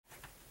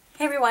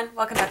Hey everyone,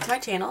 welcome back to my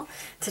channel.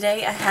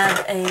 Today I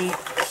have a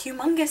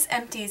humongous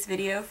empties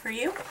video for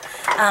you.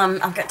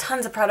 I've got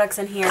tons of products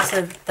in here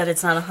so that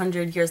it's not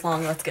 100 years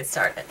long. Let's get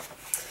started.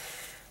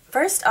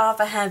 First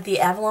off, I have the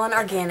Avalon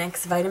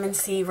Organics Vitamin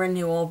C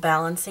Renewal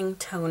Balancing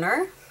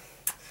Toner.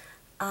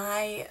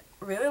 I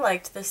really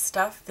liked this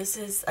stuff.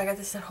 I got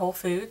this at Whole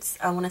Foods.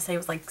 I want to say it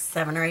was like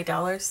 $7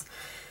 or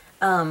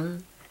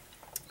 $8.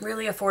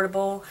 Really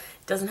affordable.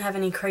 Doesn't have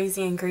any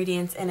crazy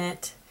ingredients in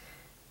it.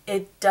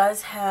 It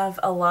does have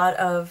a lot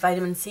of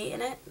vitamin C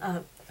in it,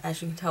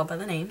 as you can tell by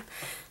the name.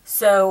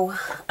 So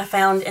I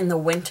found in the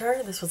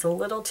winter, this was a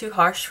little too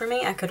harsh for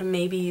me. I could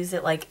maybe use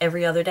it like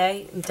every other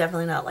day.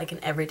 Definitely not like an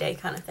everyday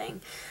kind of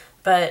thing.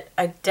 But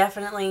I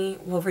definitely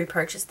will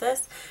repurchase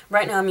this.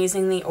 Right now I'm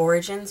using the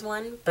Origins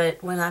one,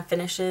 but when that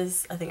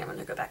finishes, I think I'm going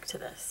to go back to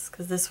this.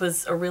 Because this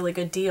was a really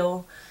good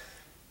deal,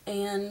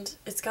 and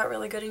it's got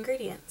really good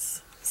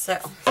ingredients. So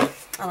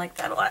I like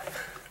that a lot.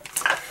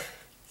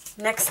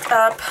 Next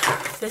up,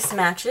 this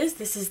matches.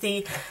 This is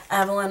the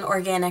Avalon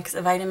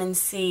Organics Vitamin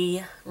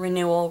C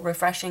Renewal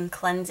Refreshing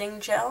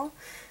Cleansing Gel.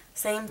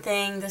 Same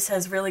thing. This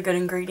has really good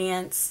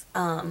ingredients.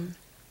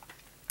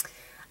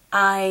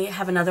 I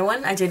have another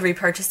one. I did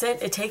repurchase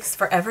it. It takes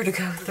forever to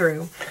go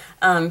through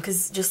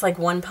because just like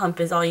one pump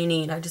is all you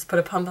need. I just put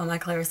a pump on my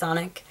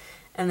Clarisonic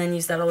and then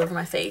use that all over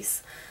my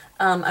face.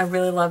 I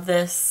really love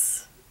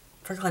this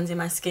for cleansing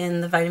my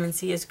skin. The vitamin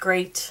C is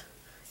great.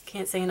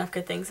 Can't say enough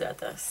good things about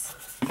this.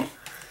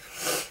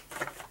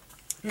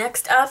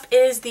 Next up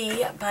is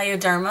the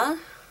Bioderma.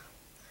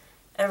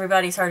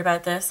 Everybody's heard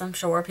about this, I'm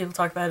sure. People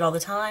talk about it all the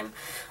time.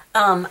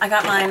 I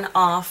got mine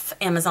off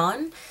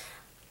Amazon.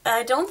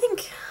 I don't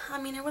think,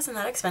 it wasn't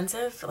that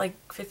expensive, like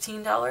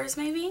 $15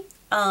 maybe.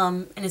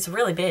 And it's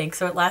really big,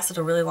 so it lasted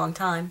a really long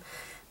time.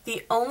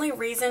 The only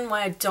reason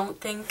why I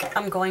don't think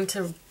I'm going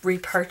to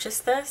repurchase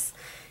this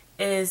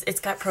is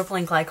it's got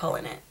propylene glycol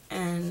in it,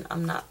 and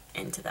I'm not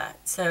into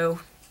that, so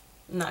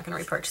I'm not going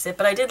to repurchase it.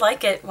 But I did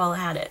like it while I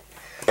had it.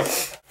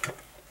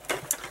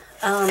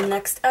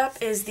 Next up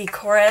is the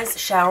Korres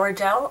Shower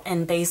Gel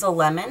in Basil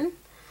Lemon.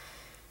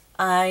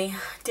 I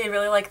did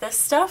really like this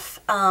stuff.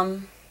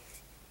 I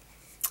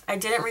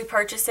didn't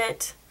repurchase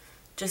it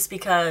just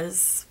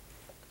because,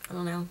 I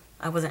don't know,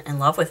 I wasn't in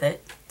love with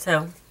it,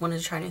 so wanted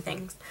to try new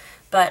things.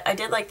 But I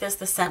did like this.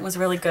 The scent was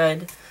really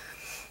good.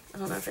 I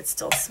don't know if it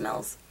still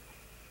smells.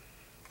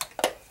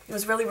 It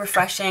was really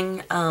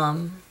refreshing.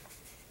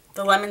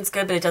 The lemon's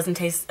good, but it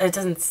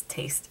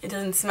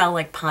doesn't smell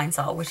like pine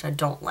sol, which I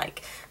don't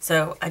like.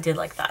 So I did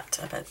like that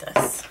about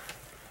this.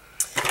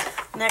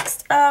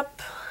 Next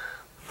up,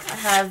 I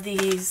have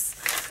these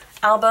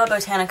Alba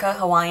Botanica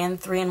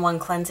Hawiian 3-in-1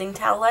 Cleansing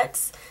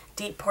Towelettes,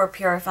 Deep Pore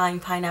Purifying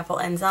Pineapple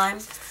Enzyme.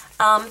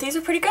 These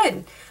are pretty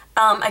good.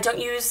 I don't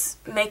use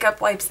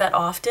makeup wipes that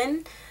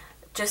often,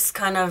 just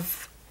kind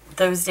of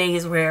those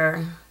days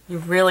where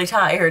you're really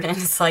tired and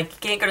it's like you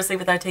can't go to sleep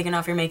without taking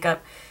off your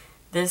makeup.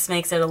 This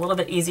makes it a little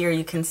bit easier.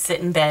 You can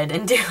sit in bed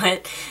and do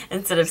it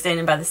instead of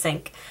standing by the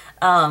sink.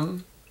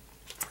 So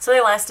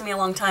they lasted me a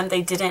long time.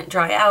 They didn't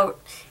dry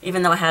out,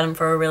 even though I had them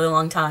for a really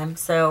long time.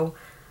 So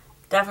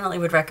definitely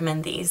would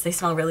recommend these. They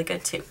smell really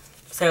good too.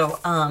 So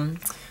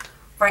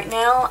right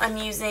now I'm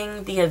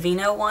using the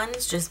Aveda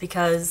ones just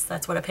because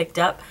that's what I picked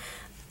up.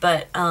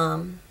 But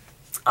I'll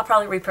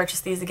probably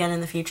repurchase these again in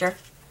the future.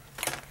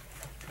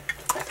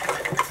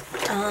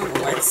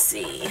 Let's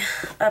see.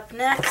 Up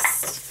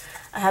next,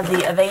 I have the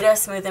Aveda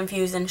Smooth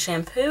Infusion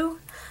Shampoo.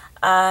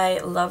 I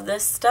love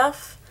this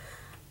stuff.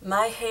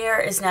 My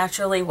hair is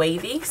naturally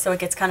wavy, so it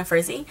gets kind of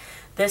frizzy.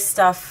 This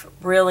stuff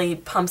really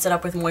pumps it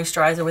up with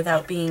moisturizer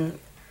without being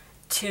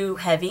too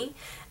heavy,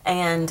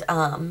 and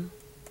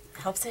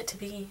helps it to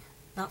be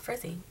not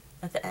frizzy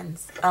at the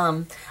ends.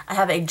 I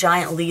have a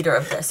giant liter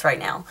of this right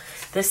now.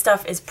 This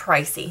stuff is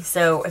pricey,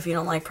 so if you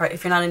don't like,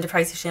 if you're not into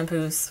pricey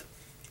shampoos,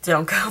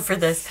 don't go for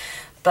this.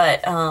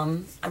 But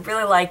I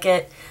really like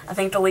it. I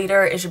think the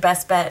liter is your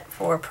best bet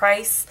for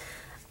price.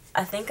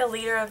 I think a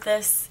liter of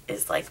this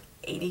is like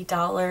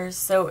 $80,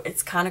 so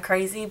it's kind of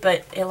crazy,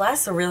 but it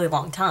lasts a really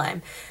long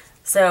time.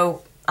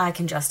 So I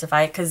can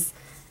justify it, because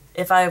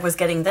if I was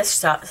getting this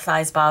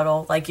size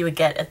bottle like you would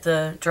get at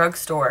the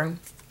drugstore,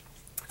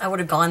 I would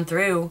have gone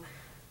through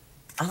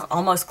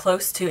almost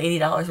close to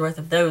 $80 worth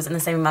of those in the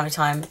same amount of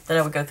time that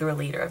I would go through a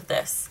liter of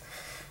this.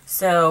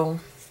 So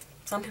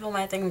some people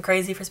might think I'm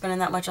crazy for spending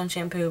that much on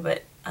shampoo,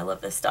 but I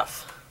love this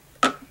stuff.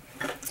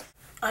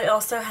 I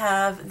also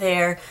have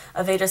their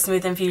Aveda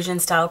Smooth Infusion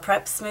Style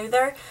Prep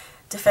Smoother.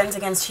 Defends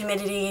against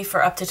humidity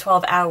for up to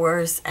 12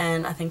 hours,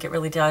 and I think it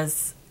really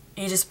does.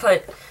 You just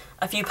put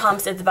a few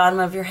pumps at the bottom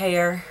of your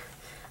hair.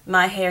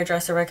 My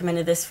hairdresser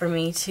recommended this for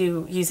me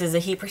to use as a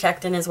heat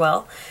protectant as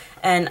well.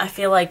 And I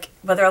feel like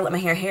whether I let my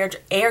hair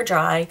air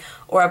dry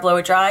or I blow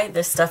it dry,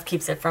 this stuff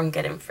keeps it from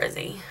getting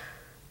frizzy.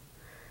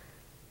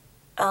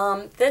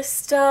 This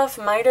stuff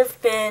might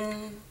have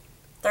been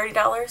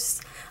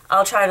 $30.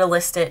 I'll try to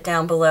list it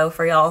down below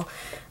for y'all.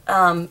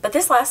 But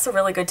this lasts a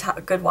really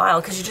good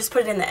while because you just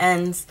put it in the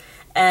ends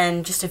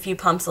and just a few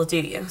pumps will do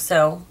you.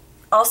 So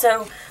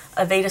also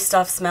Aveda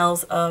stuff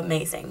smells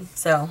amazing.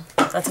 So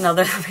that's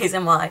another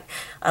reason why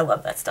I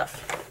love that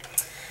stuff.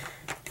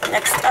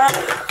 Next up,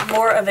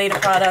 more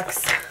Aveda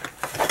products.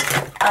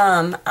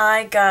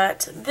 I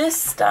got this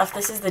stuff.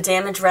 This is the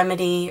Damage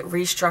Remedy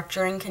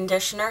Restructuring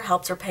Conditioner.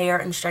 Helps repair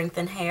and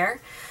strengthen hair.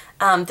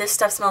 This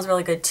stuff smells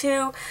really good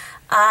too.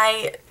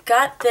 I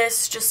got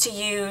this just to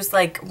use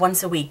like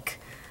once a week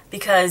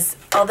because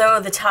although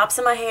the top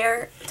of my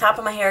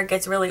hair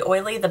gets really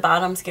oily, the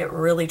bottoms get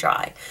really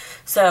dry.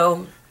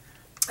 So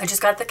I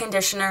just got the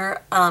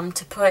conditioner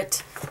to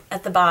put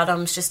at the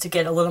bottoms just to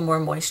get a little more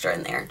moisture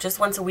in there. Just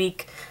once a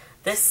week.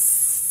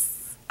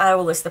 This, I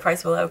will list the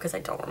price below because I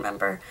don't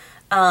remember.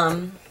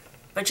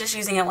 But just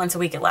using it once a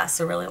week, it lasts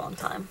a really long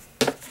time.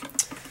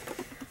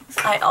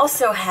 I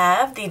also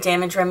have the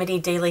Damage Remedy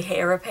Daily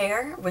Hair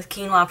Repair with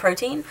Quinoa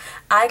Protein.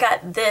 I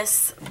got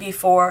this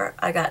before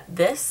I got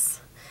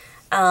this.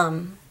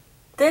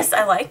 This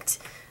I liked,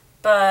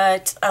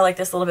 but I like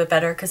this a little bit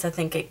better because I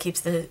think it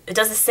keeps it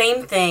does the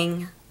same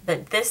thing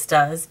that this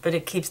does, but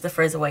it keeps the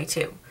frizz away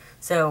too.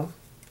 So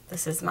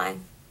this is my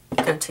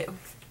go-to.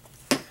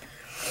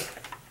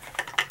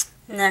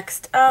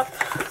 Next up,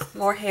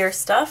 more hair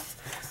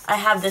stuff. I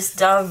have this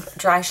Dove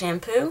Dry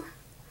Shampoo.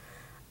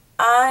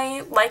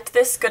 I liked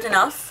this good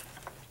enough.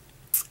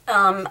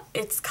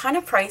 It's kind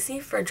of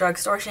pricey for a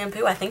drugstore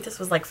shampoo. I think this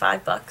was like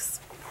 $5.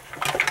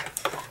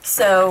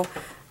 So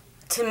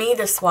to me,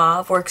 the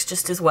Suave works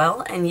just as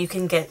well, and you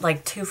can get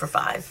like 2 for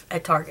 $5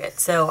 at Target.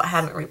 So I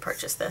haven't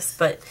repurchased this,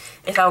 but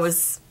if I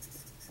was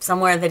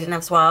somewhere they didn't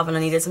have Suave and I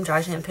needed some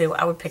dry shampoo,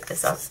 I would pick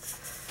this up.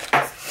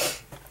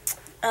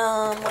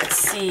 Let's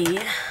see.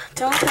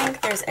 Don't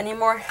think there's any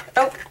more.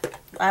 Oh,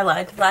 I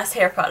lied. Last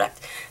hair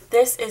product.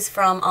 This is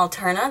from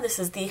Alterna. This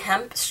is the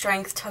Hemp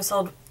Strength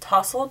Tousled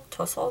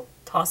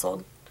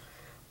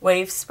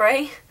Wave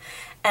Spray.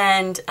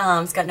 And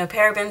it's got no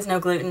parabens, no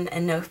gluten,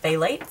 and no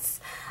phthalates.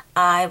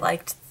 I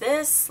liked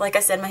this. Like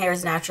I said, my hair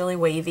is naturally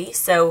wavy.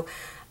 So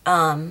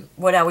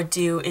what I would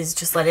do is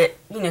just let it,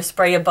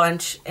 spray a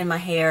bunch in my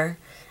hair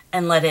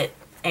and let it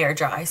air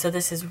dry. So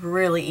this is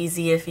really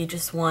easy if you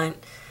just want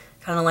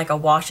kind of like a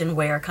wash and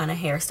wear kind of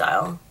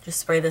hairstyle. Just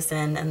spray this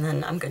in and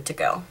then I'm good to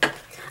go.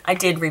 I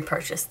did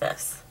repurchase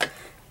this.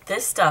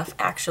 This stuff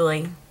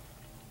actually,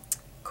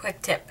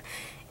 quick tip,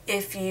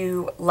 if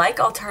you like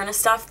Alterna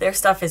stuff, their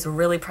stuff is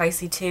really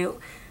pricey too.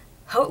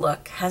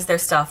 Hotlook has their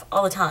stuff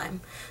all the time.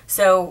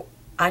 So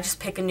I just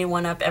pick a new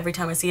one up every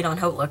time I see it on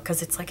Hotlook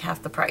because it's like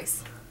half the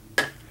price.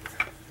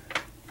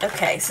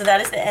 Okay, so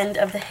that is the end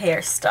of the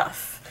hair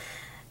stuff.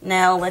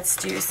 Now let's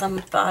do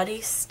some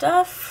body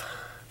stuff.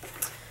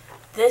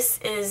 This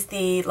is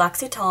the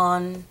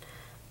L'Occitane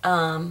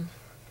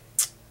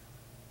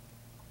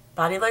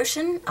body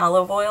lotion,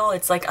 olive oil.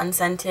 It's like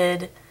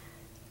unscented.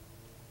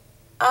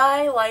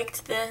 I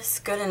liked this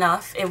good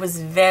enough. It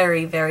was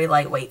very, very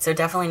lightweight, so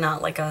definitely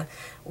not like a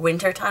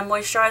wintertime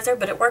moisturizer,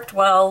 but it worked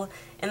well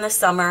in the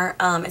summer.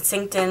 It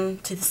sinked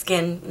into the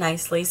skin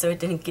nicely, so it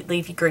didn't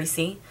leave you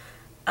greasy.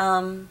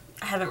 I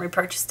haven't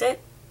repurchased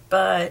it,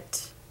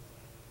 but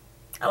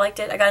I liked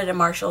it. I got it at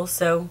Marshall's,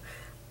 so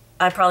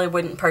I probably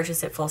wouldn't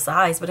purchase it full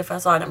size, but if I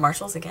saw it at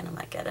Marshall's again, I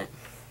might get it.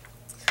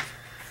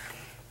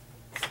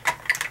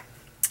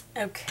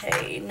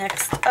 Okay,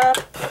 next up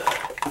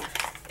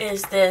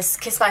is this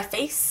Kiss My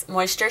Face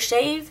Moisture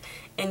Shave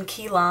in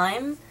Key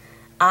Lime.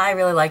 I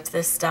really liked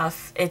this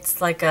stuff.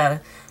 It's like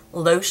a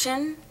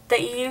lotion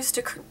that you use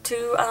to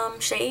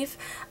shave.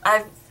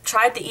 I've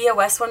tried the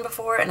EOS one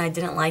before and I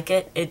didn't like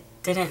it. It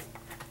didn't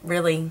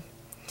really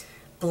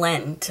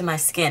blend to my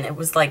skin. It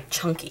was like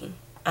chunky.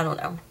 I don't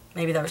know.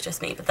 Maybe that was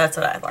just me, but that's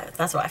what I liked.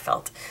 That's what I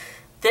felt.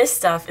 This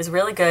stuff is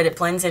really good. It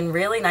blends in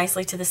really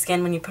nicely to the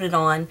skin when you put it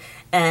on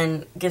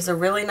and gives a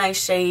really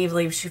nice shave,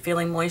 leaves you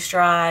feeling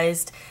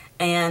moisturized,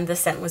 and the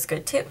scent was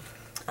good too.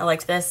 I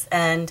liked this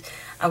and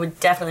I would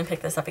definitely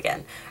pick this up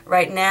again.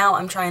 Right now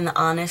I'm trying the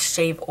Honest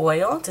Shave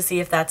Oil to see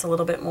if that's a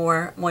little bit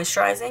more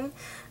moisturizing.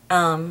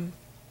 I'll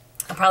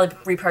probably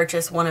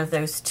repurchase one of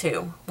those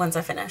two once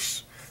I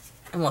finish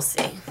and we'll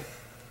see.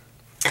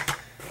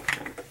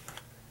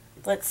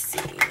 Let's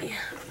see.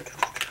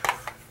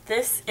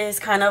 This is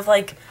kind of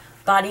like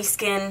body,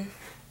 skin,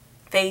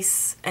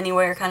 face,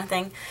 anywhere kind of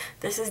thing.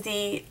 This is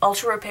the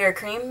Ultra Repair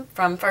Cream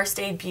from First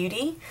Aid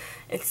Beauty.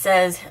 It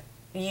says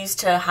used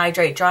to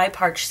hydrate dry,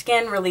 parched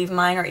skin, relieve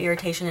minor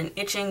irritation and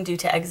itching due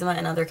to eczema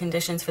and other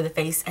conditions for the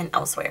face and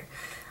elsewhere.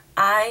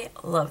 I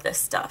love this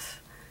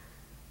stuff.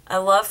 I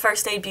love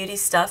First Aid Beauty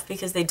stuff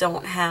because they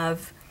don't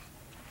have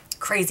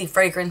crazy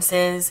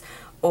fragrances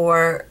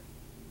or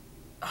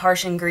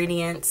harsh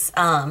ingredients.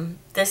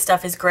 This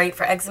stuff is great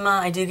for eczema.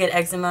 I do get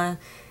eczema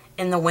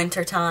in the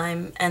winter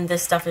time, and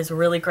this stuff is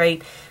really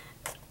great.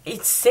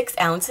 It's 6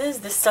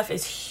 ounces. This stuff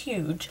is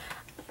huge.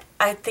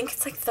 I think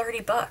it's like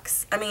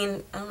 $30. I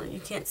mean, I don't know, you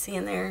can't see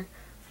in there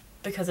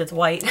because it's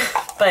white,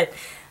 but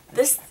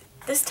this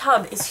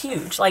tub is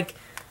huge. Like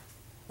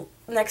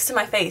next to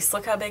my face,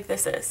 look how big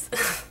this is.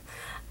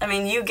 I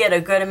mean, you get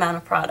a good amount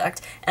of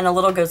product, and a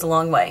little goes a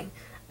long way.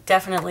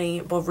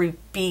 Definitely will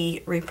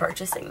be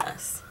repurchasing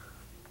this.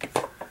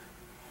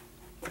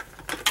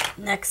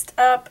 Next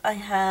up, I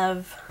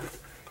have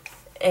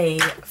a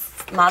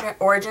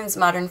Origins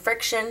Modern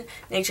Friction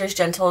Nature's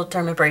Gentle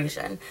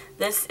Dermabrasion.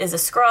 This is a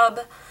scrub.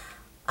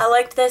 I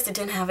liked this. It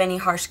didn't have any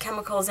harsh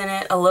chemicals in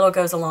it. A little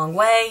goes a long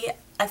way.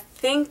 I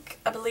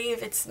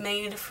believe it's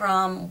made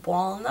from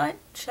walnut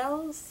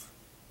shells?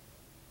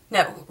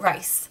 No,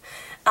 rice.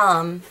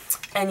 And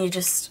you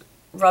just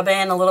rub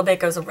in a little bit,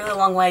 goes a really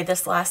long way.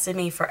 This lasted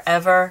me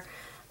forever.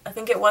 I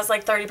think it was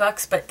like 30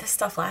 bucks, but this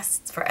stuff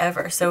lasts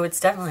forever, so it's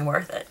definitely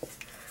worth it.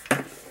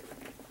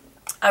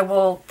 I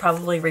will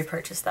probably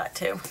repurchase that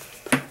too.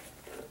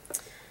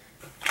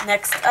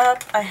 Next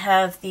up, I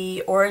have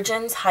the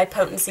Origins High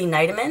Potency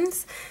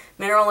Nitamins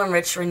Mineral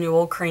Enriched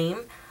Renewal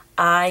Cream.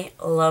 I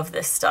love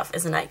this stuff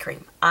as a night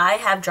cream. I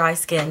have dry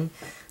skin,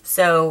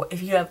 so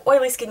if you have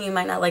oily skin, you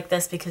might not like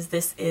this because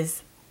this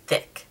is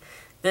thick.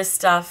 This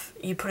stuff,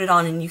 you put it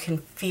on and you can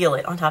feel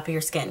it on top of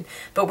your skin.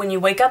 But when you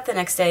wake up the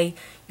next day,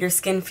 your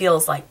skin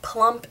feels like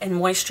plump and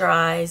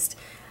moisturized,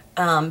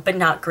 but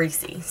not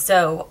greasy.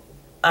 So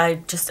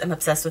I just am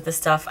obsessed with this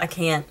stuff. I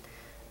can't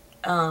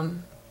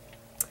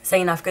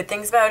say enough good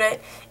things about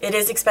it. It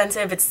is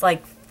expensive. It's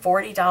like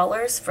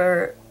 $40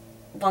 for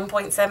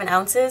 1.7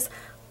 ounces.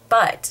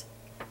 But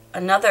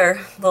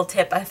another little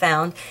tip I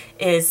found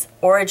is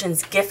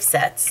Origins gift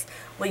sets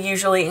will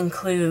usually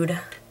include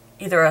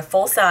either a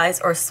full size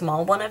or a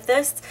small one of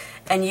this,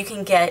 and you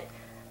can get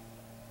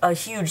a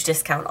huge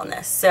discount on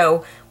this.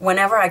 So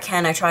whenever I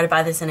can, I try to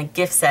buy this in a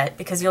gift set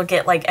because you'll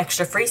get like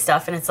extra free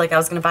stuff, and it's like I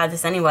was going to buy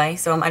this anyway,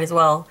 so I might as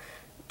well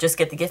just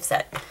get the gift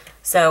set.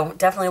 So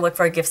definitely look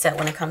for a gift set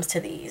when it comes to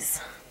these.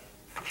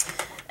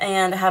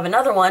 And I have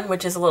another one,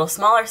 which is a little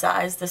smaller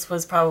size. This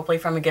was probably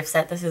from a gift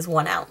set. This is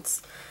 1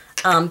 ounce.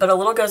 But a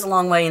little goes a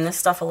long way, and this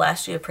stuff will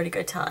last you a pretty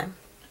good time.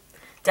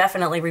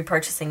 Definitely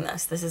repurchasing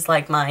this. This is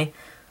like my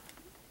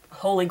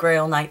holy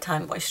grail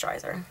nighttime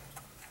moisturizer.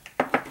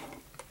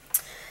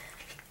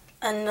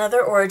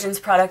 Another Origins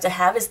product I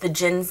have is the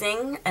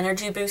GinZing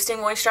Energy Boosting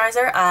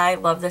Moisturizer. I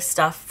love this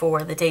stuff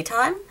for the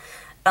daytime.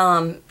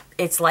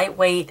 It's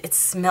lightweight. It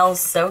smells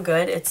so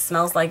good. It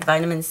smells like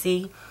vitamin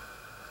C.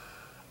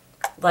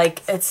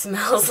 Like, it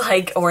smells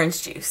like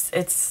orange juice.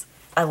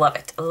 I love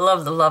it. I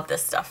love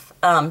this stuff.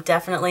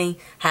 Definitely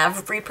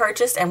have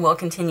repurchased and will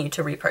continue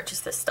to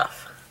repurchase this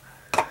stuff.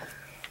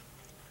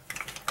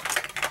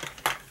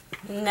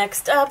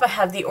 Next up, I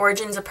have the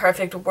Origins A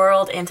Perfect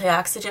World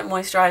Antioxidant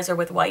Moisturizer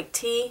with white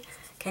tea.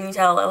 Can you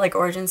tell I like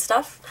Origins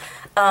stuff?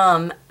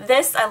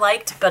 This I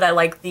liked, but I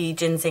like the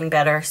GinZing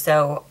better,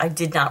 so I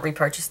did not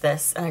repurchase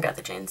this, and I got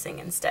the GinZing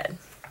instead.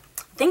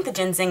 I think the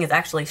GinZing is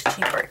actually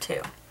cheaper,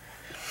 too.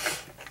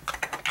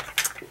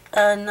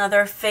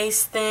 Another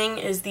face thing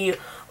is the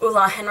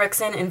Ole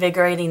Henriksen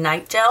Invigorating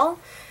Night Gel.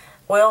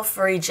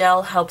 Oil-free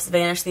gel helps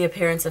vanish the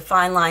appearance of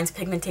fine lines,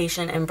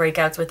 pigmentation, and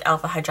breakouts with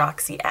alpha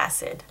hydroxy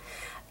acid.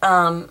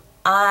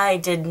 I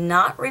did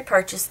not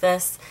repurchase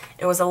this.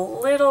 It was a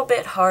little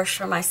bit harsh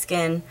for my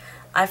skin.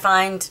 I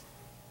find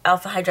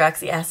alpha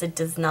hydroxy acid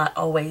does not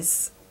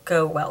always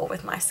go well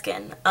with my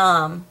skin.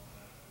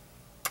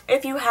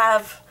 If you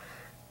have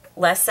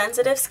less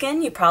sensitive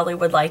skin, you probably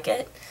would like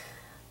it.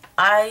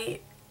 I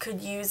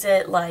could use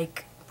it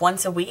like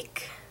once a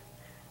week,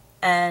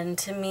 and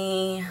to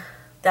me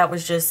that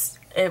was just,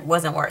 it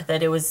wasn't worth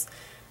it. It was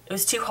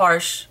too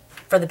harsh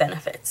for the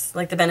benefits.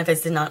 Like, the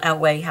benefits did not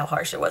outweigh how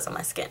harsh it was on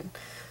my skin,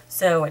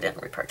 so I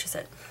didn't repurchase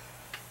it.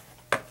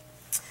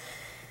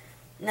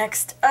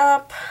 Next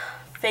up,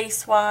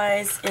 face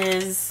wise,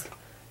 is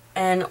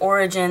an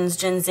Origins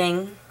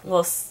GinZing,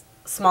 little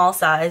small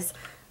size.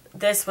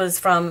 This was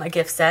from a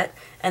gift set,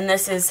 and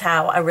this is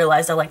how I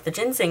realized I like the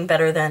GinZing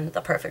better than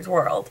the Perfect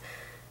World.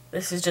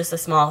 This is just a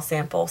small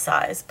sample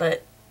size,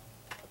 but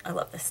I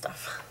love this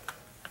stuff.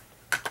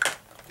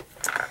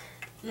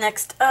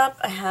 Next up,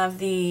 I have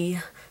the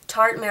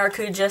Tarte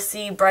Maracuja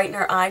C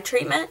Brightener Eye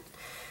Treatment.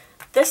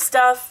 This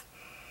stuff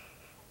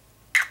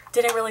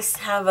didn't really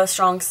have a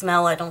strong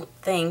smell, I don't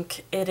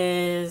think. It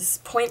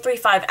is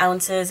 0.35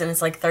 ounces, and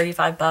it's like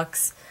 35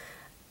 bucks.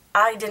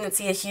 I didn't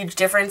see a huge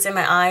difference in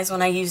my eyes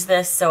when I used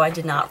this, so I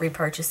did not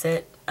repurchase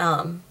it.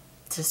 It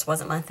just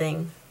wasn't my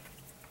thing.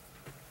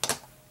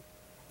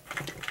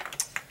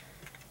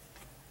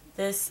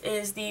 This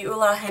is the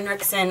Ole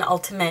Henriksen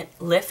Ultimate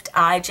Lift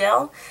Eye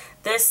Gel.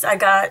 This I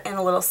got in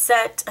a little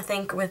set, I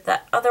think, with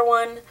that other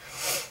one.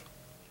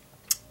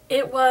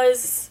 It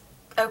was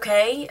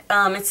okay.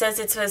 It says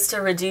it's supposed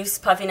to reduce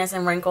puffiness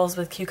and wrinkles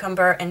with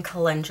cucumber and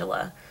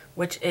calendula,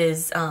 which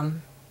is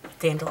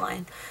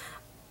dandelion.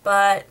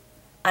 But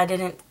I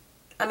don't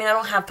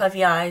have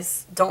puffy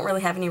eyes, don't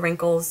really have any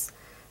wrinkles,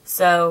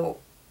 so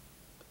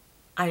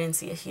I didn't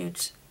see a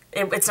huge...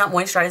 It's not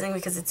moisturizing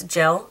because it's a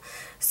gel.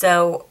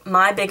 So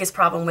my biggest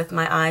problem with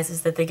my eyes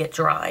is that they get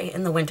dry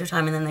in the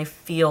wintertime, and then they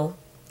feel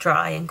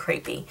dry and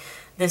crepey.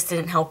 This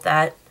didn't help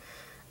that.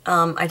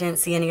 I didn't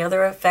see any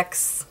other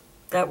effects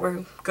that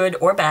were good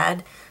or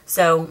bad,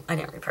 so I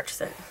didn't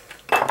repurchase it.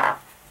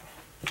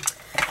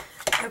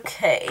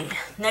 Okay,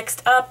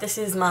 next up, this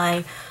is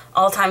my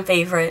all-time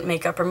favorite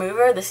makeup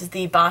remover. This is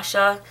the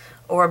Basha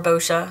or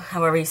Boscia,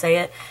 however you say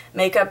it,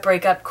 Makeup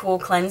Breakup Cool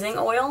Cleansing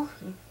Oil.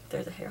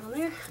 There's a hair on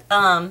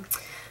there.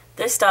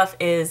 This stuff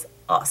is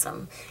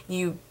awesome.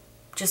 You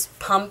just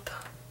pump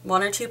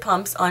 1 or 2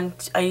 pumps on,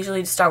 I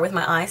usually start with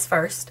my eyes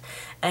first,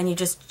 and you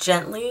just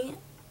gently,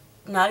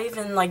 not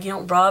even like, you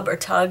don't rub or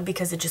tug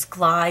because it just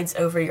glides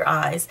over your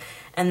eyes.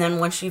 And then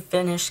once you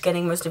finish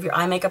getting most of your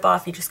eye makeup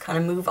off, you just kind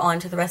of move on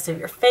to the rest of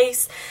your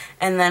face.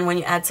 And then when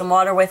you add some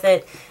water with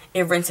it,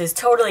 it rinses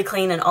totally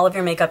clean and all of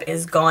your makeup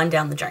is gone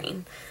down the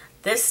drain.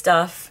 This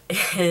stuff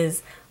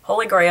is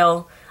holy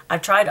grail.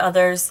 I've tried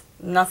others.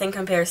 Nothing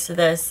compares to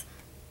this.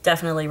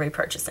 Definitely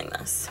repurchasing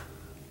this.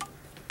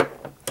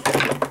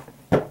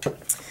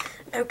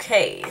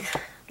 Okay,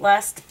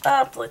 last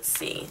up, let's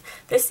see.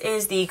 This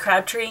is the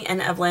Crabtree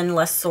and Evelyn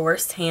Less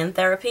Source Hand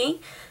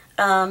Therapy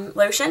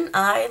lotion.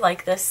 I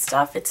like this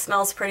stuff. It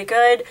smells pretty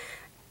good.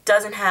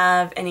 Doesn't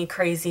have any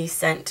crazy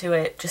scent to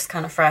it, just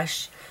kind of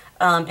fresh.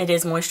 It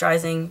is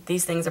moisturizing.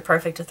 These things are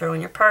perfect to throw in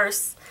your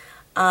purse.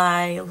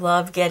 I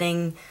love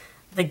getting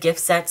the gift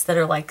sets that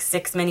are like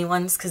 6 mini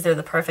ones because they're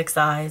the perfect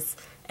size.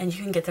 And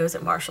you can get those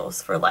at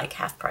Marshall's for like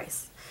half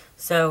price.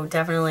 So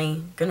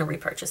definitely gonna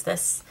repurchase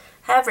this.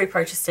 Have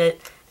repurchased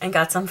it and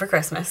got some for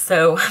Christmas.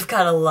 So I've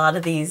got a lot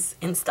of these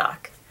in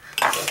stock.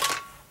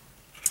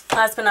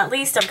 Last but not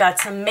least, I've got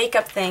some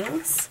makeup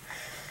things.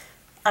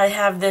 I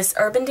have this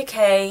Urban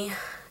Decay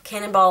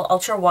Cannonball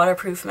Ultra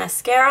Waterproof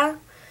Mascara.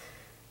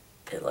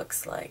 It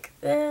looks like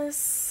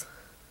this.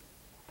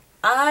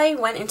 I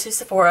went into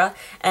Sephora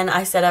and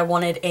I said I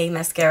wanted a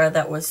mascara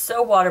that was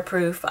so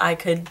waterproof I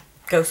could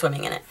go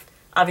swimming in it.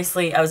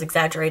 Obviously, I was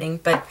exaggerating,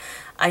 but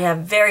I have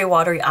very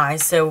watery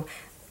eyes, so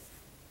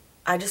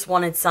I just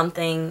wanted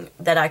something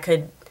that I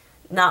could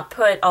not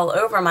put all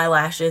over my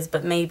lashes,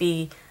 but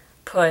maybe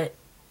put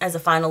as a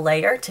final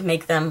layer to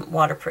make them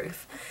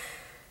waterproof.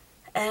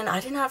 And I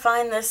did not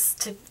find this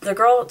the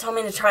girl told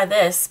me to try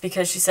this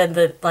because she said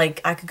that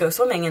like I could go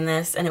swimming in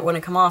this and it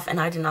wouldn't come off, and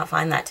I did not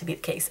find that to be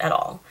the case at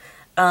all.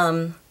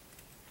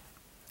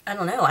 I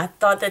don't know. I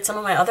thought that some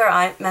of my other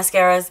eye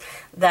mascaras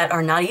that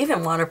are not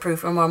even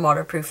waterproof are more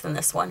waterproof than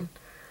this one.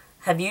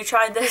 Have you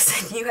tried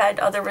this and you had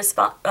other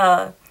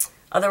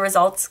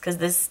results? Because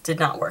this did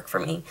not work for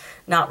me.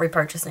 Not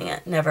repurchasing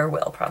it. Never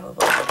will,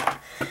 probably.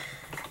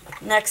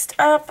 Next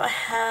up, I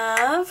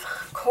have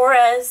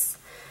Korres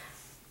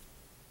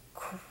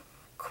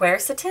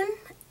Quercetin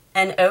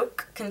and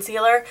Oak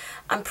Concealer.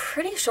 I'm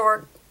pretty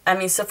sure, I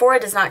mean, Sephora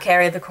does not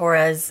carry the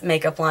Korres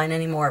makeup line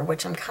anymore,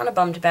 which I'm kind of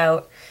bummed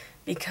about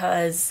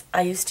because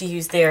I used to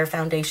use their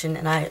foundation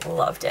and I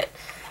loved it.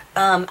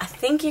 I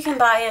think you can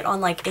buy it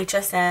on like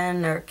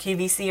HSN or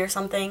QVC or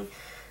something.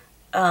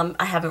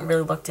 I haven't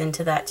really looked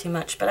into that too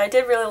much, but I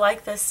did really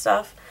like this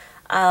stuff.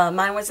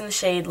 Mine was in the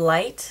shade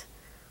Light.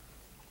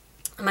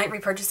 I might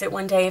repurchase it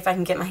one day if I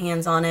can get my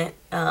hands on it,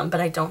 but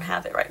I don't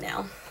have it right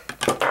now.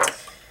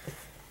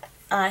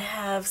 I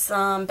have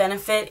some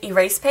Benefit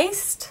Erase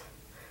Paste.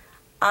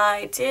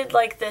 I did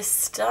like this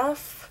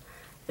stuff.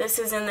 This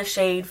is in the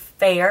shade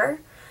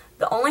Fair.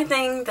 The only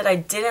thing that I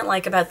didn't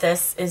like about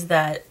this is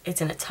that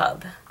it's in a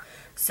tub.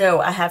 So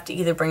I have to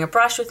either bring a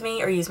brush with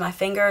me or use my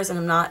fingers, and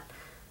I'm not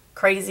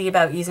crazy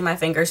about using my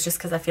fingers just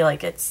because I feel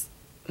like it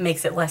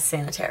makes it less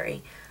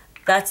sanitary.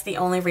 That's the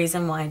only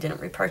reason why I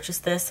didn't repurchase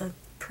this, I'm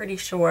pretty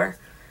sure.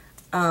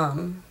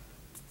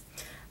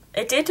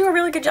 It did do a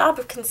really good job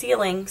of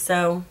concealing,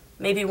 so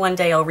maybe one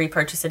day I'll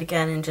repurchase it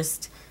again and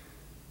just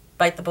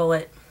bite the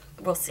bullet.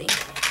 We'll see.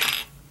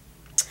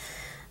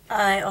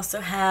 I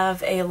also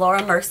have a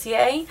Laura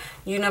Mercier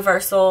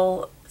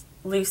Universal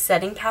Loose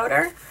Setting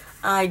Powder.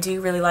 I do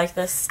really like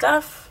this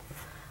stuff.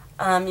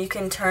 You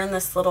can turn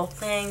this little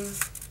thing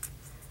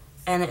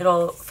and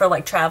it'll, for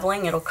like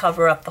traveling, it'll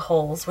cover up the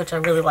holes, which I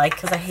really like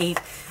because I hate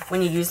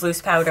when you use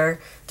loose powder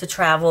to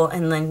travel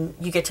and then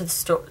you get to the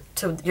store,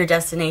 to your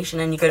destination,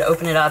 and you go to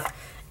open it up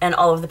and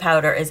all of the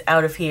powder is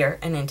out of here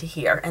and into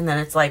here, and then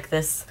it's like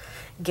this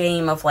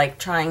game of like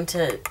trying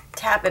to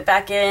tap it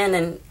back in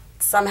and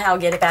somehow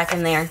get it back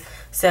in there.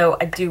 So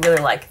I do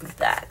really like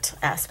that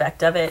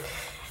aspect of it.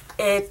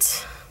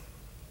 It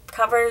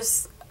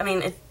covers, I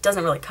mean, it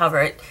doesn't really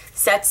cover it.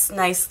 Sets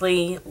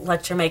nicely,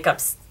 lets your makeup,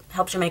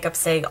 helps your makeup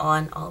stay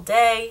on all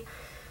day.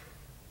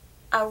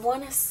 I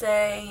want to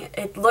say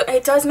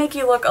it does make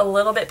you look a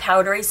little bit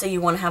powdery, so you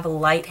want to have a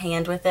light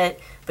hand with it.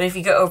 But if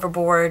you go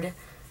overboard,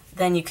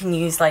 then you can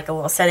use like a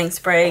little setting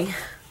spray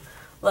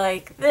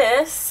like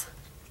this,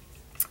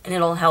 and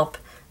it'll help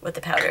with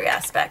the powdery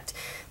aspect.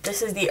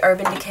 This is the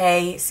Urban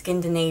Decay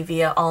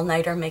Skindinavia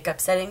All-Nighter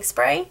Makeup Setting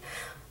Spray.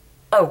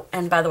 Oh,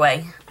 and by the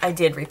way, I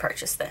did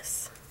repurchase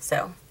this.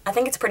 So I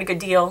think it's a pretty good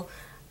deal.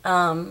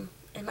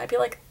 It might be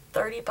like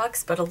 30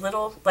 bucks, but a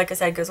little, like I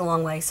said, goes a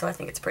long way, so I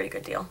think it's a pretty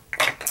good deal.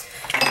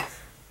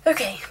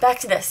 Okay, back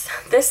to this.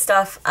 This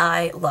stuff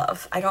I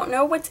love. I don't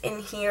know what's in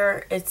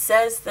here. It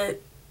says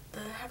that,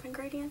 does it have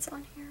ingredients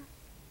on here?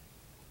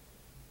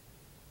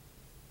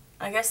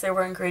 I guess there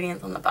were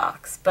ingredients on the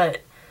box, but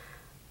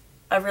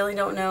I really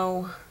don't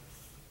know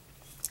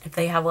if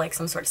they have like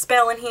some sort of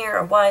spell in here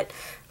or what,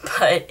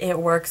 but it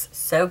works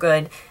so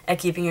good at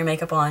keeping your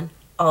makeup on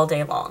all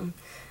day long.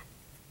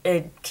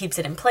 It keeps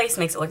it in place,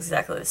 makes it look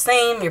exactly the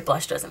same, your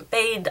blush doesn't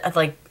fade,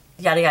 like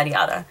yada yada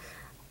yada.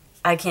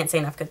 I can't say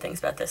enough good things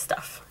about this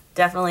stuff.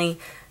 Definitely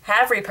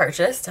have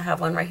repurchased. I have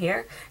one right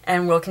here,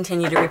 and will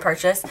continue to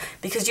repurchase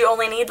because you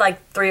only need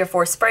like 3 or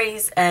 4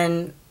 sprays,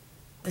 and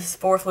this is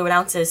 4 fluid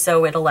ounces,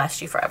 so it'll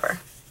last you forever.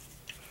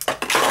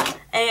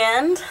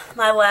 And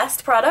my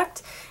last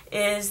product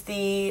is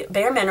the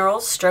Bare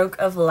Minerals Stroke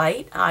of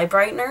Light Eye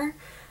Brightener.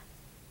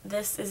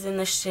 This is in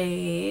the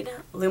shade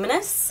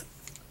Luminous.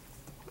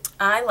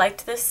 I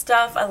liked this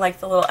stuff. I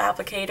liked the little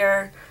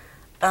applicator.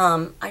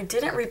 I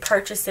didn't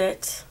repurchase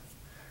it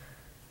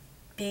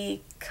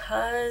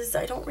because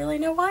I don't really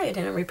know why I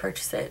didn't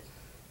repurchase it.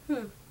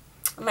 I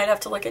might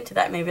have to look into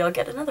that. Maybe I'll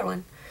get another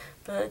one.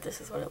 But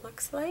this is what it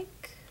looks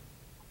like.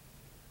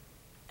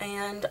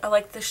 And I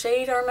like the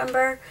shade, I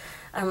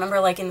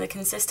remember liking the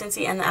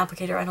consistency and the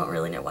applicator. I don't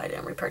really know why I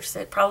didn't repurchase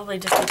it. Probably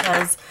just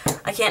because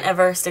I can't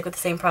ever stick with the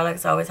same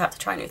products. I always have to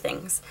try new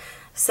things.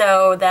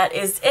 So that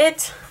is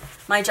it.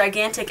 My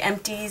gigantic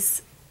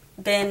Empties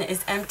bin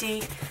is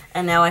empty,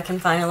 and now I can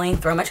finally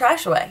throw my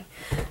trash away.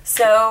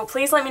 So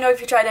please let me know if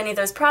you tried any of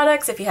those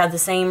products, if you had the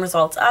same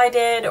results I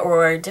did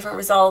or different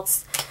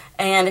results,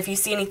 and if you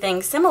see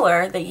anything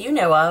similar that you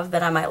know of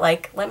that I might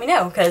like, let me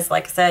know, because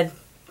like I said,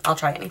 I'll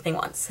try anything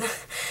once.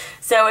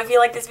 So if you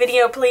like this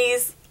video,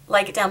 please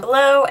like it down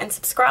below and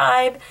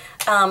subscribe.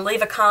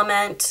 Leave a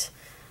comment,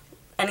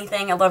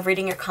 anything. I love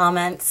reading your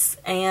comments,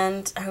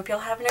 and I hope y'all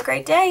having a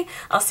great day.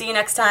 I'll see you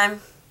next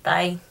time.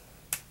 Bye.